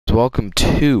Welcome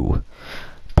to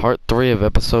part 3 of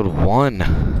episode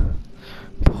 1.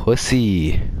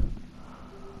 Pussy.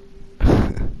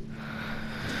 Man,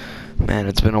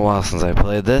 it's been a while since I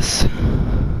played this.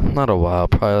 Not a while,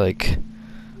 probably like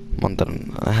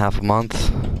a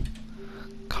month,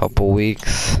 couple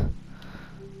weeks.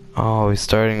 Oh, we're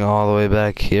starting all the way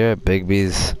back here at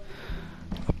Bigby's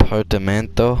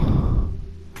apartamento.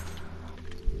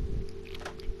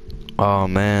 Oh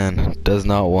man, does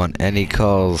not want any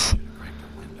calls.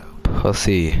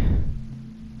 Pussy.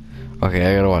 Okay,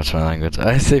 I gotta watch my language.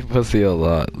 I say pussy a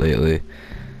lot lately.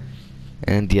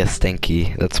 And ya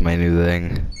stinky. That's my new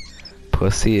thing.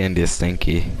 Pussy and ya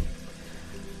stinky.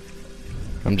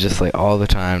 I'm just like all the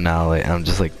time now, like I'm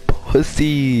just like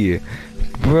pussy.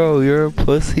 Bro, you're a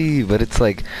pussy. But it's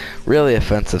like really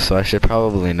offensive, so I should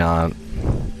probably not.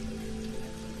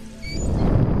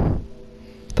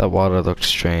 That water looked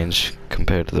strange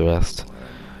compared to the rest.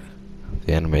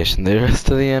 The animation. The rest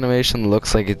of the animation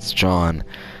looks like it's drawn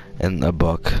in a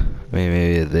book.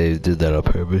 Maybe they did that on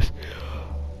purpose.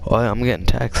 Oh, I'm getting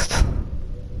text.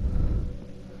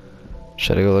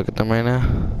 Should I go look at them right now?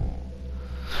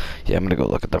 Yeah, I'm gonna go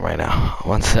look at them right now.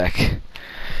 1 sec.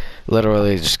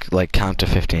 Literally just like count to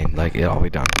 15. Like it'll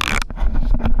be done.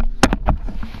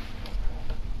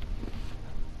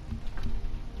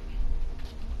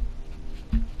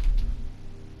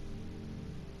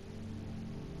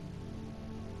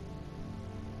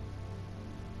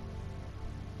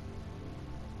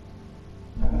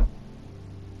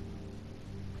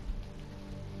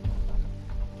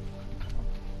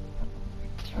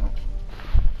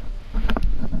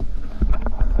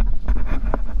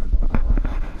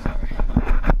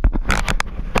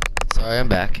 Sorry, I'm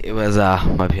back. It was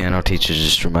my piano teacher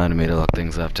just reminded me to look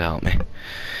things up to help me.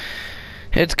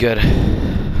 It's good.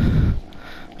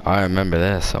 I remember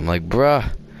this. I'm like, bruh.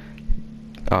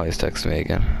 Oh, he's texting me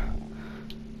again.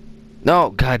 No,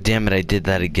 god damn it, I did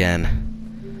that again.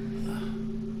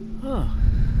 Oh,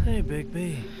 hey, Big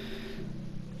B.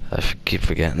 I keep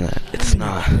forgetting that. It's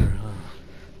not. Here, huh?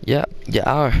 Yeah, you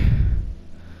are.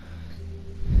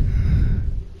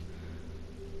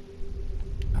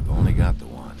 I've only got the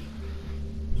one.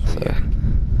 So,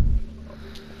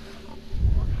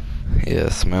 yeah,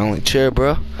 it's my only chair,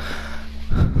 bro.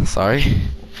 Sorry.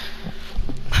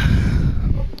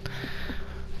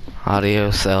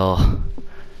 Audio cell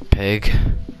pig.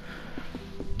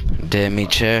 Damn me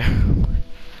chair.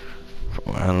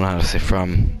 I don't know how to say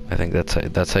from. I think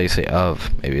that's how you say of.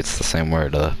 Maybe it's the same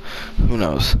word. Who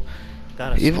knows?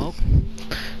 Got a smoke?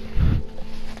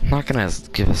 I'm not gonna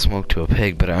give a smoke to a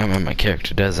pig, but I remember my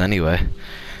character does anyway.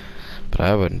 But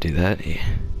I wouldn't do that.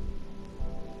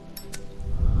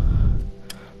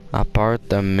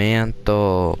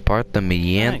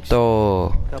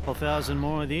 Apartamento. Couple thousand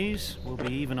more of these, we'll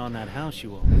be even on that house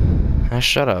you own.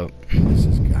 Shut up. This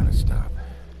has gotta stop.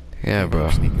 Yeah, Can't go bro.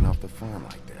 Sneaking off the farm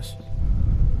like this.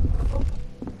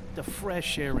 The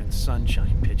fresh air and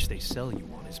sunshine pitch they sell you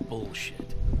on is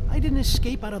bullshit. I didn't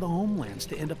escape out of the homelands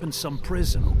to end up in some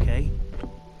prison, okay?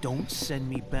 Don't send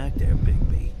me back there, Big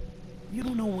B. You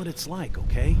don't know what it's like,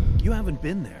 okay? You haven't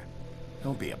been there.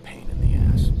 Don't be a pain in the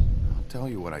ass. I'll tell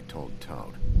you what I told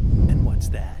Toad. And what's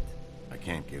that? I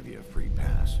can't give you a free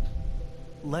pass.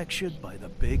 Lectured by the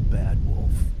big bad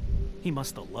wolf. He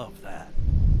must have loved that.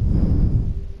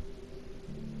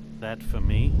 That for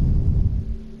me?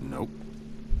 Nope.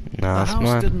 Nah, The that's house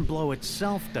mine. didn't blow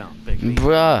itself down, Big B.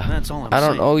 Bruh, That's all I'm I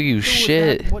don't saying. owe you Do with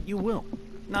shit. that what you will.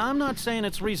 Now, I'm not saying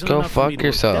it's reason Go enough for me fuck to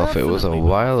yourself. It was a definitely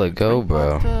while without ago, drink,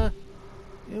 bro. but,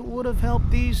 it would have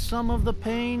helped ease some of the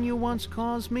pain you once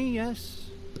caused me, yes?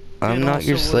 I'm It not also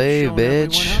your would have slave, shown everyone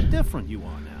bitch. how different you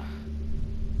are now.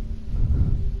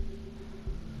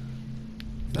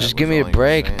 That Just was give me a all you were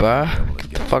break, saying, bruh. to be able to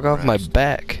Get the get fuck off my rest.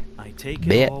 back. I take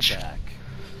it all Bitch. back.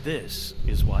 This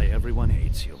is why everyone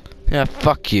hates you. Yeah,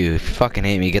 fuck you. If you fucking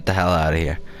hate me, get the hell out of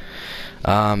here.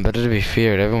 But to be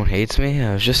fair, everyone hates me.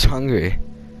 I was just hungry.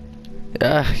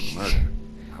 Murder.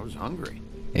 I was hungry.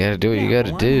 You gotta do what you Yeah,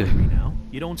 gotta well, do. I'm hungry now.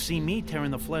 You don't see me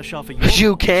tearing the flesh off of your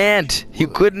You bones. can't. You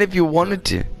couldn't if you wanted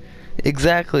to.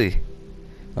 Exactly.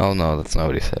 Oh no, that's not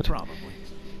what he said. Probably.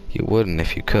 You wouldn't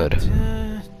if you could.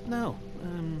 But, no.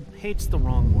 Hate's the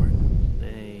wrong word.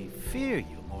 They fear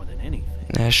you more than anything.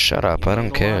 Yeah, shut up. I You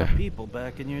don't killed a lot care. of people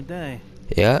back in your day.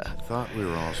 Yeah. I thought we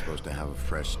were all supposed to have a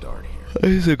fresh start here.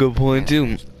 That's a good point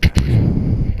too.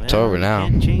 It's over You now.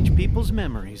 can't change people's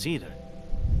memories either.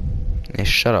 Hey,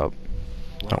 shut up.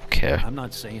 I don't care. I'm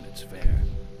not saying it's fair,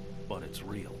 but it's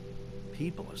real.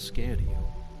 People are scared of you.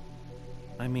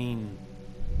 I mean,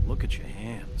 look at your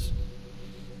hands.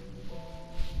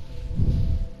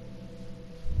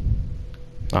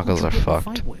 Knuckles Who'd are you pick a fucked.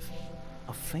 fight with?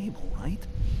 A Fable, right?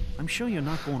 I'm sure you're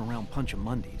not going around punching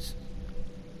Mondays.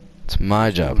 It's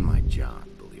my job. Doing my job,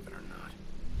 believe it or not.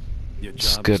 Your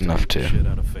It's job good is to enough beat the to. shit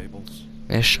out of Fables.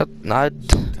 Yeah, shut. Not.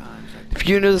 Sometimes I If think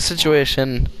you knew the it's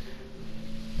situation,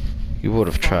 you would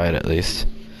have Fuck tried you. at least.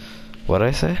 What'd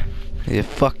I say? Yeah,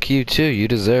 fuck you too. You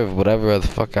deserve whatever the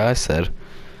fuck I said.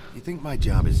 You think my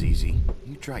job is easy?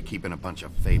 You try keeping a bunch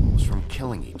of Fables from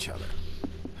killing each other.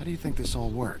 How do you think this all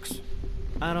works?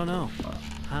 I don't know.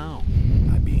 How?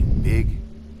 By being big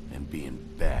and being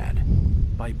bad.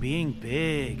 By being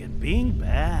big and being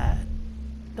bad.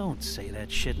 Don't say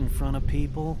that shit in front of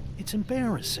people. It's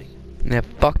embarrassing. Yeah,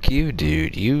 fuck you,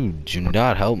 dude. You do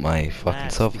not help my fucking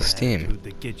That's self-esteem. the attitude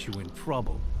that gets you in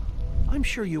trouble. I'm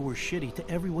sure you were shitty to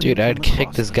everyone. Dude, you I'd came kick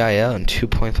across this in guy the out in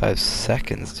 2.5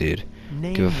 seconds, dude.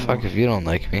 Name Give a fuck one. if you don't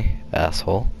like me,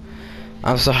 asshole.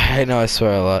 I'm sorry, I know I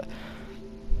swear a lot.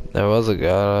 There was a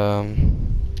guy,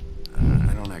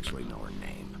 I don't actually know her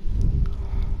name.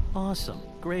 Awesome.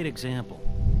 Great example.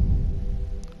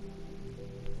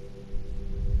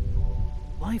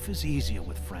 Life is easier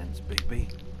with friends, baby.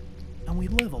 And we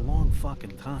live a long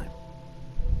fucking time.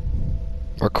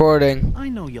 recording. I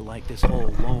know you like this whole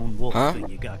lone wolf Huh? thing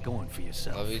you got going for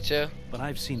yourself. Love you too. But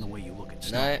I've seen the way you look at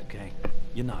stuff, Night. okay?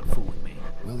 You're not fooling me.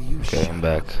 Will you Okay, shut I'm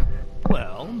back.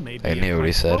 Well, maybe I if knew what my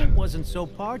he said. throat wasn't so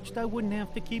parched, I wouldn't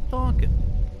have to keep talking.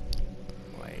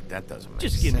 up? Wait, that doesn't make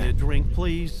Just sense. give me a drink,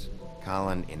 please.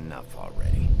 Colin, enough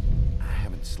already. I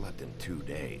haven't slept in 2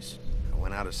 days. I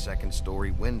went out a second-story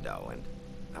window, and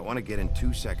I want to get in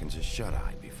 2 seconds of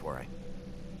shut-eye before I...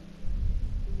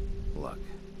 Look,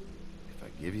 if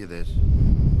I give you this,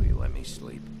 will you let me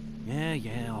sleep?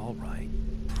 Yeah, all right.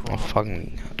 Oh,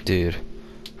 fucking dude.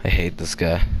 I hate this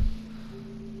guy.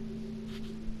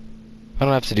 I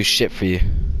don't have to do shit for you.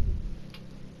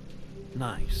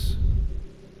 Nice.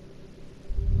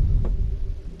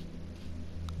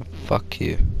 Fuck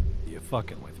you. You're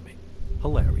fucking with me.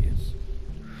 Hilarious.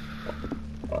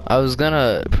 I was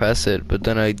gonna press it, but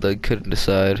then I like couldn't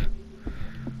decide.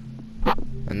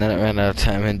 And then it ran out of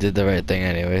time and did the right thing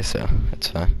anyway, so it's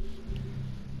fine.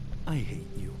 I hate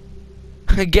you.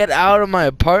 Get out of my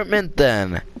apartment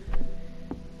then!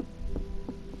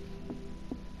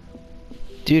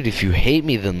 Dude, if you hate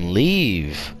me, then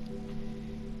leave.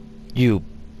 You...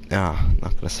 No, I'm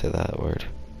not gonna say that word.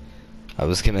 I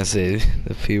was gonna say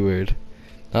the P word.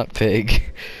 Not pig.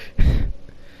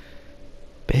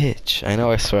 Bitch. I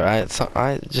know, I swear.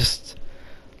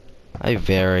 I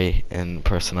vary in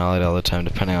personality all the time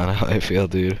depending on how I feel,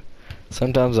 dude.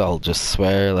 Sometimes I'll just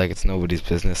swear like it's nobody's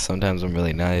business. Sometimes I'm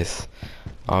really nice.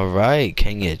 Alright,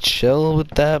 can you chill with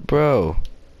that, bro?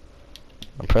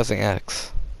 I'm pressing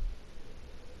X.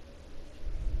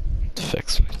 To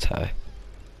fix my tie.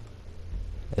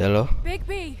 Hello? Big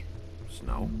B,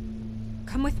 Snow?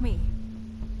 come with me.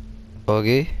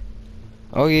 Ogie?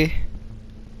 Ogie?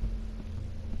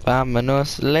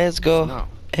 Vámonos, let's go. Snow.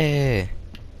 Hey.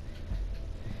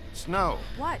 Snow!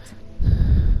 What?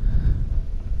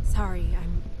 Sorry,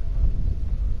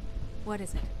 What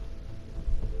is it?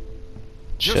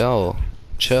 Just Chill.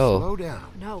 Chill. Slow down.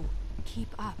 No, keep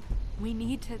up. We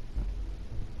need to...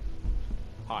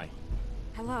 Hi.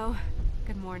 Hello.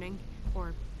 Good morning.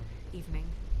 Or evening.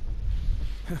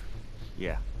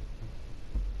 Yeah.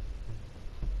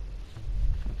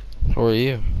 Who are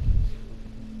you?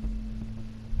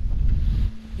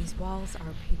 These walls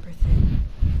are paper thin.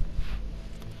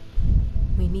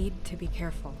 We need to be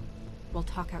careful. We'll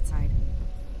talk outside.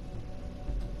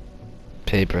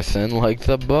 Paper thin like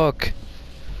the book.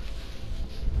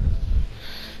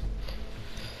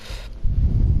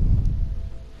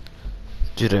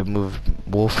 Dude, I moved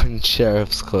Wolf and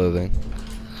Sheriff's clothing.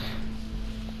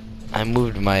 I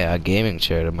moved my gaming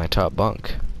chair to my top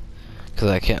bunk. Because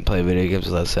I can't play video games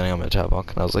without sitting on my top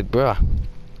bunk. And I was like, bruh.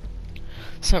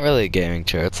 It's not really a gaming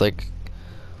chair. It's like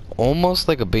almost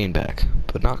like a beanbag.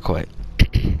 But not quite.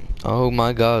 Oh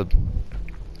my god.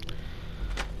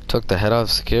 Took the head off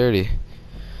security.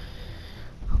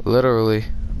 Literally.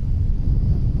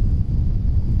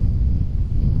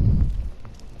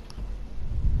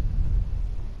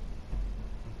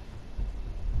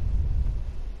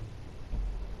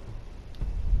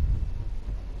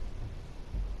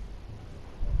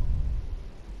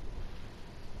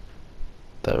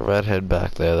 That redhead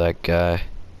back there, that guy.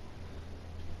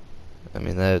 I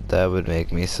mean, that would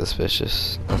make me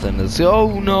suspicious. Nothing to see.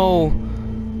 Oh no!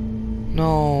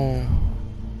 No.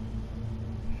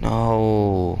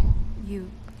 No. You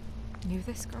knew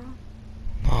this girl?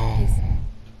 No.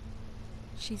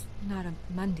 She's not a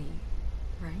Mundy,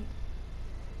 right?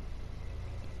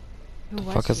 Who The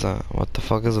was fuck is she? that? What the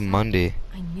fuck is a Monday?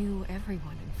 I knew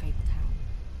everyone in Fabletown.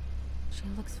 She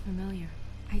looks familiar.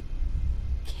 I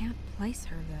can't place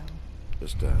her, though.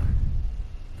 Just a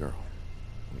girl.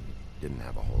 We didn't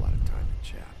have a whole lot of time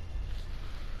to chat.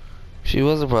 She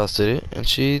was a prostitute, and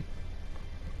she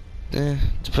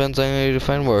depends on how you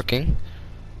define working.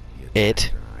 He It.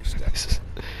 attacked her and I stepped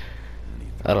in. And he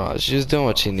I don't know. She was doing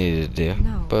what she needed to do,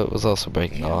 No. but was also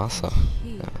breaking the law. So,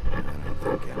 He- yeah. I don't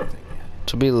think anything yet.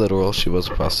 To be literal, she was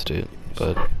a prostitute, Give me a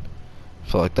but second. I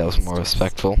felt like that was more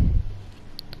respectful.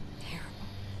 Terrible.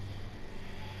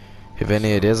 Have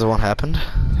any ideas of what happened?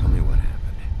 Tell me what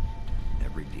happened.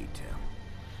 Every detail.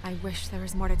 I wish there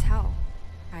was more to tell.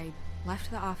 I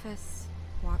left the office,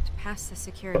 walked past the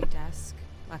security desk.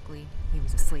 Luckily, he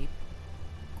was asleep.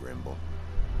 Grimble.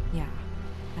 Yeah.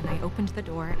 And I opened the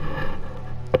door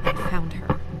and I found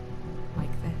her. Like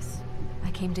this.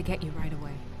 I came to get you right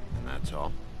away. And that's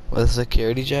all? Was the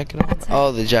security jacket on? That's it.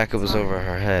 Oh, the jacket was Sorry. over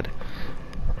her head.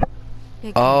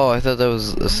 Big Oh, deal. I thought that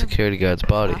was a security guard's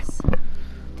body. Us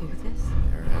do this?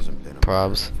 There hasn't been a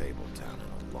Probs. murder in Fabletown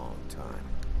in a long time.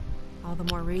 All the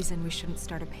more reason we shouldn't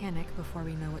start a panic before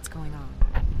we know what's going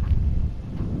on.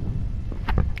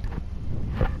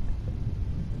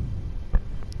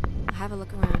 I'll have a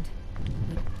look around.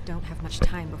 We don't have much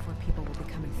time before people will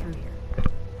be coming through here.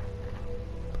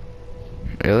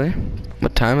 Really?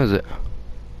 What time is it?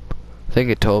 I think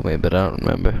it told me, but I don't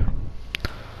remember.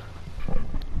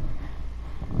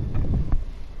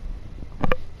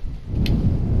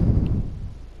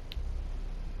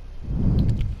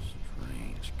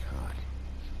 Strange cut.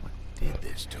 What did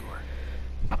this to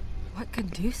her? What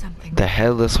could do something? The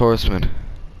Headless Horseman.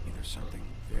 Either something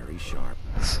very sharp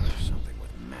or something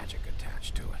with magic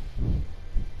attached to it.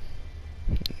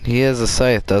 He has a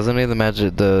scythe, doesn't he? The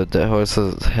magic, the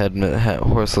horseless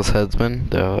horseless headsman,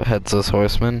 the headless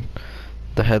horseman,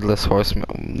 the headless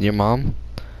horseman. Your mom.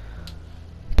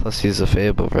 Plus, he's a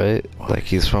fable, right? Like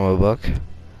he's from a book.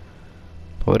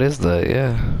 What is that?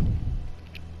 Yeah.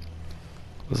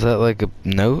 Was that like a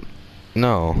note?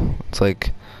 No, it's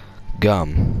like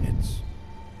gum. It's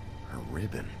a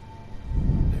ribbon.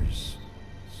 There's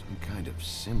some kind of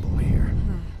symbol here.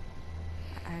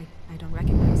 I don't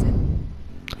recognize it.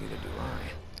 Neither do I.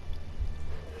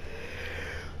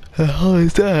 The hell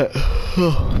is that?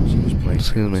 She was placed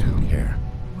Excuse here me. with some care.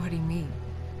 What do you mean?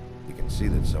 You can see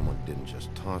that someone didn't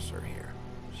just toss her here.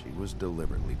 She was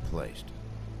deliberately placed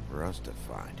for us to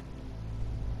find.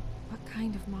 What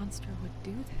kind of monster would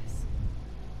do this?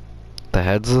 The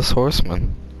headless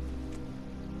horseman.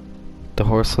 The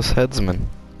horseless headsman.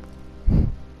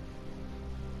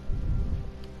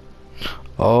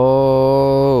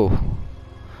 Oh,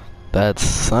 that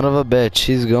son of a bitch.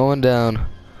 He's going down.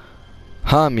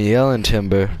 I'm yelling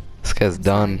timber. This guy's I'm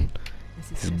done. sorry.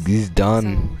 This is just He's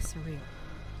done. So surreal.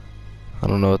 I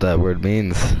don't know what that word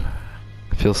means.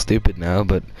 I feel stupid now,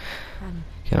 but Um,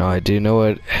 you know, I do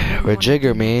know what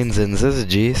jigger means and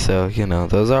zizzy, so you know,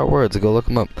 those are words. Go look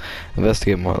them up.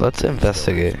 Investigate more. Let's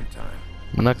investigate. Some time.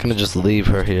 I'm not gonna just leave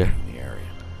her here. In the area.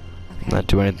 okay. Not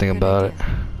do anything Good about it.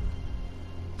 idea.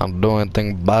 I'm doing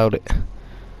anything about it.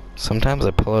 Sometimes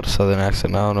I pull out a southern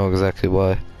accent. I don't know exactly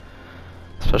why.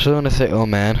 Especially when I say, oh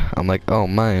man. I'm like, oh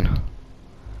mine.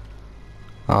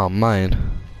 Oh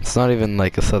mine. It's not even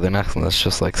like a southern accent. It's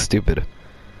just like stupid.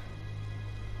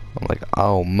 I'm like,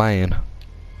 oh man.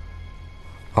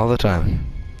 All the time.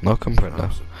 No comprendo.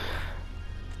 Possibly.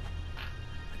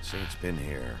 I'd say it's been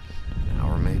here an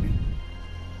hour maybe.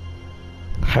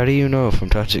 How do you know if I'm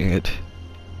touching it?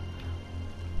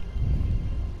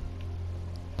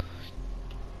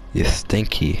 You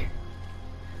stinky.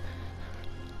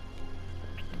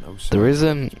 No The sign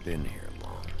reason it's been here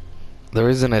long. The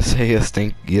reason I say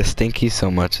you stinky so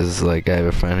much is like I have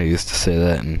a friend who used to say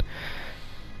that and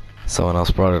someone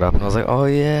else brought it up and I was like, oh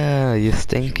yeah, you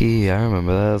stinky. I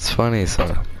remember that. It's funny. So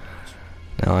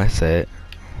now I say it.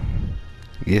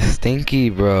 You stinky,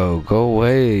 bro. Go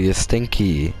away. You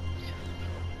stinky.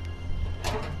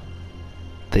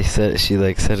 They said she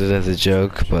like said it as a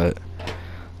joke, but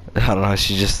I don't know.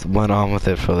 She just went on with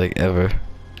it for like ever.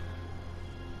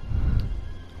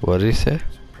 What did he say?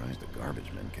 Surprised the garbage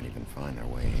men can even find their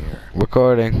way here.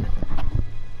 Recording.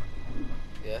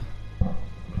 Yeah.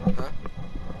 Huh?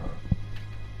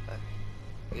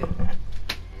 Yeah.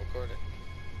 Recording.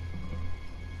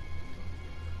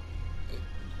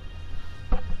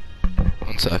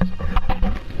 One sec.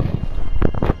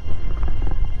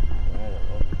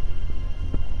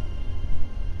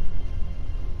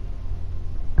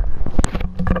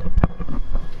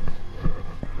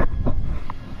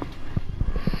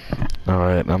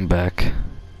 Alright, I'm back.